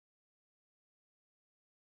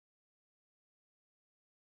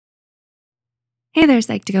Hey there,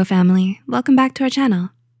 Psych2Go family. Welcome back to our channel.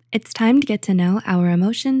 It's time to get to know our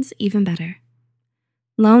emotions even better.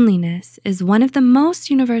 Loneliness is one of the most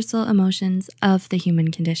universal emotions of the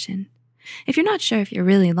human condition. If you're not sure if you're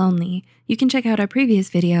really lonely, you can check out our previous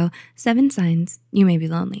video, 7 Signs You May Be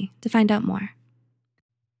Lonely, to find out more.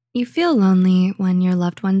 You feel lonely when your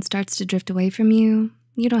loved one starts to drift away from you,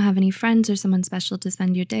 you don't have any friends or someone special to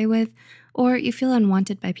spend your day with, or you feel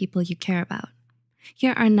unwanted by people you care about.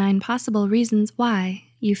 Here are 9 possible reasons why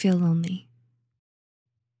you feel lonely.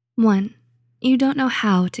 1. You don't know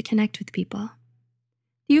how to connect with people.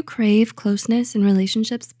 Do you crave closeness in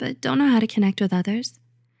relationships but don't know how to connect with others?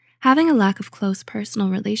 Having a lack of close personal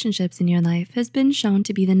relationships in your life has been shown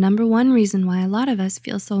to be the #1 reason why a lot of us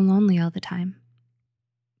feel so lonely all the time.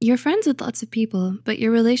 You're friends with lots of people, but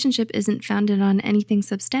your relationship isn't founded on anything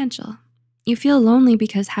substantial. You feel lonely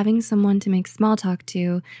because having someone to make small talk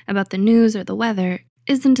to about the news or the weather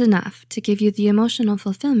isn't enough to give you the emotional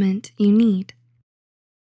fulfillment you need.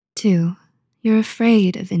 2. You're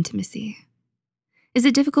afraid of intimacy. Is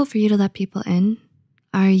it difficult for you to let people in?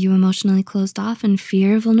 Are you emotionally closed off and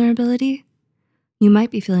fear vulnerability? You might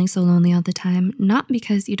be feeling so lonely all the time, not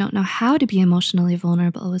because you don't know how to be emotionally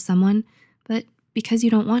vulnerable with someone, but because you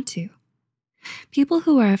don't want to. People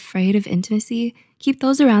who are afraid of intimacy keep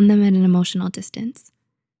those around them at an emotional distance.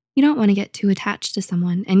 You don't want to get too attached to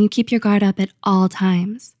someone, and you keep your guard up at all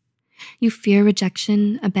times. You fear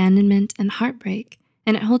rejection, abandonment, and heartbreak,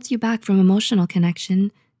 and it holds you back from emotional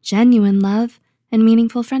connection, genuine love, and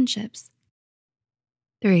meaningful friendships.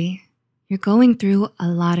 3. You're going through a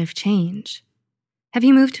lot of change. Have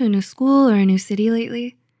you moved to a new school or a new city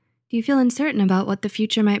lately? Do you feel uncertain about what the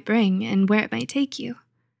future might bring and where it might take you?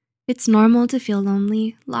 It's normal to feel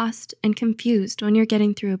lonely, lost, and confused when you're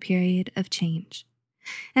getting through a period of change.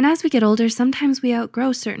 And as we get older, sometimes we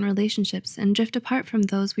outgrow certain relationships and drift apart from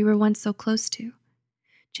those we were once so close to.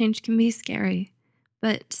 Change can be scary,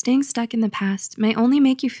 but staying stuck in the past may only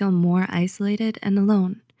make you feel more isolated and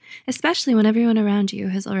alone, especially when everyone around you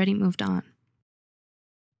has already moved on.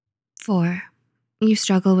 4. You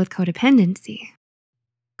struggle with codependency.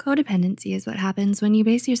 Codependency is what happens when you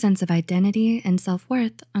base your sense of identity and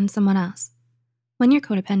self-worth on someone else. When you're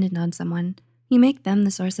codependent on someone, you make them the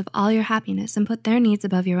source of all your happiness and put their needs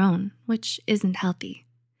above your own, which isn't healthy.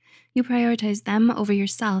 You prioritize them over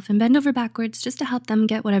yourself and bend over backwards just to help them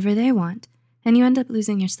get whatever they want, and you end up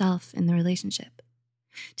losing yourself in the relationship.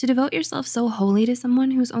 To devote yourself so wholly to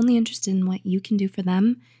someone who's only interested in what you can do for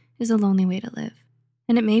them is a lonely way to live,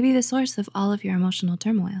 and it may be the source of all of your emotional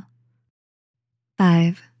turmoil.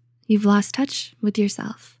 5. You've lost touch with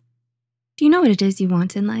yourself. Do you know what it is you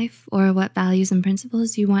want in life, or what values and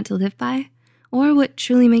principles you want to live by, or what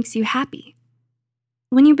truly makes you happy?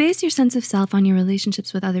 When you base your sense of self on your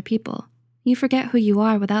relationships with other people, you forget who you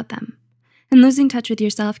are without them. And losing touch with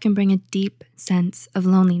yourself can bring a deep sense of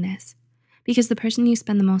loneliness because the person you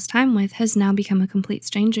spend the most time with has now become a complete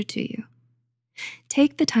stranger to you.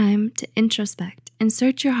 Take the time to introspect and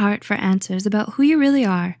search your heart for answers about who you really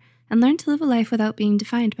are and learn to live a life without being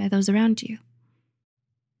defined by those around you.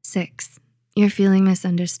 6. You're feeling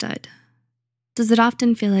misunderstood. Does it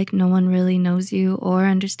often feel like no one really knows you or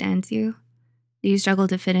understands you? Do you struggle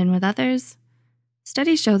to fit in with others?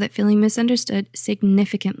 Studies show that feeling misunderstood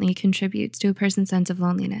significantly contributes to a person's sense of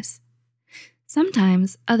loneliness.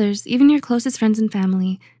 Sometimes others, even your closest friends and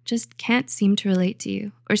family, just can't seem to relate to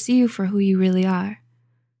you or see you for who you really are.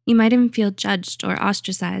 You might even feel judged or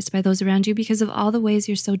ostracized by those around you because of all the ways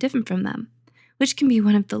you're so different from them, which can be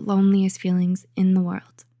one of the loneliest feelings in the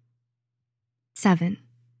world. 7.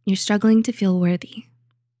 You're struggling to feel worthy.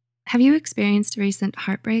 Have you experienced a recent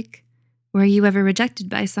heartbreak? Were you ever rejected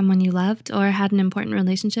by someone you loved or had an important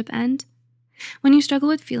relationship end? When you struggle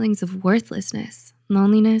with feelings of worthlessness,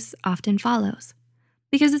 loneliness often follows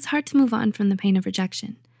because it's hard to move on from the pain of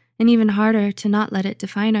rejection and even harder to not let it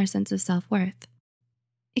define our sense of self-worth.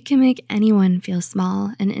 It can make anyone feel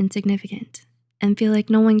small and insignificant and feel like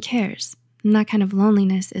no one cares, and that kind of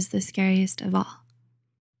loneliness is the scariest of all.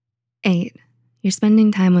 8. You're spending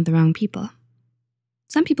time with the wrong people.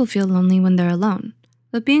 Some people feel lonely when they're alone,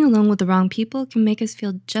 but being alone with the wrong people can make us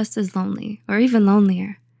feel just as lonely or even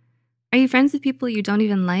lonelier. Are you friends with people you don't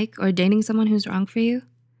even like or dating someone who's wrong for you?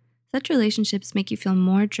 Such relationships make you feel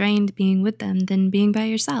more drained being with them than being by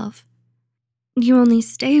yourself. You only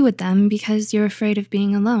stay with them because you're afraid of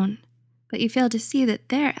being alone, but you fail to see that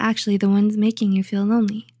they're actually the ones making you feel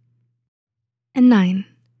lonely. And 9,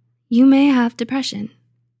 you may have depression.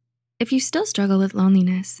 If you still struggle with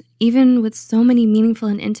loneliness, even with so many meaningful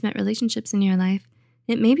and intimate relationships in your life,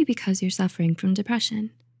 it may be because you're suffering from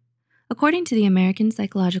depression. According to the American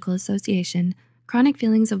Psychological Association, chronic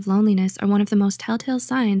feelings of loneliness are one of the most telltale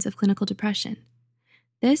signs of clinical depression.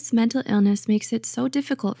 This mental illness makes it so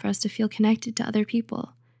difficult for us to feel connected to other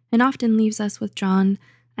people and often leaves us withdrawn,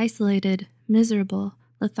 isolated, miserable,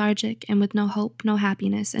 lethargic, and with no hope, no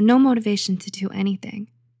happiness, and no motivation to do anything.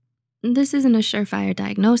 This isn't a surefire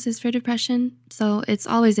diagnosis for depression, so it's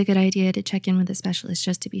always a good idea to check in with a specialist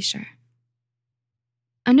just to be sure.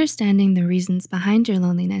 Understanding the reasons behind your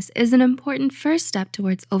loneliness is an important first step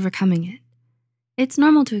towards overcoming it. It's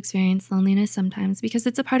normal to experience loneliness sometimes because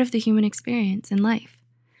it's a part of the human experience in life.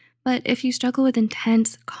 But if you struggle with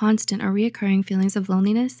intense, constant, or reoccurring feelings of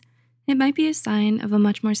loneliness, it might be a sign of a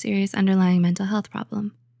much more serious underlying mental health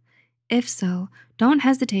problem. If so, don't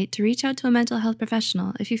hesitate to reach out to a mental health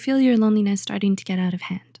professional if you feel your loneliness starting to get out of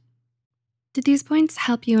hand. Did these points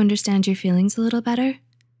help you understand your feelings a little better?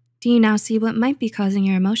 Do you now see what might be causing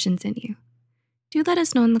your emotions in you? Do let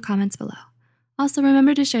us know in the comments below. Also,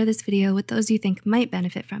 remember to share this video with those you think might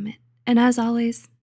benefit from it. And as always,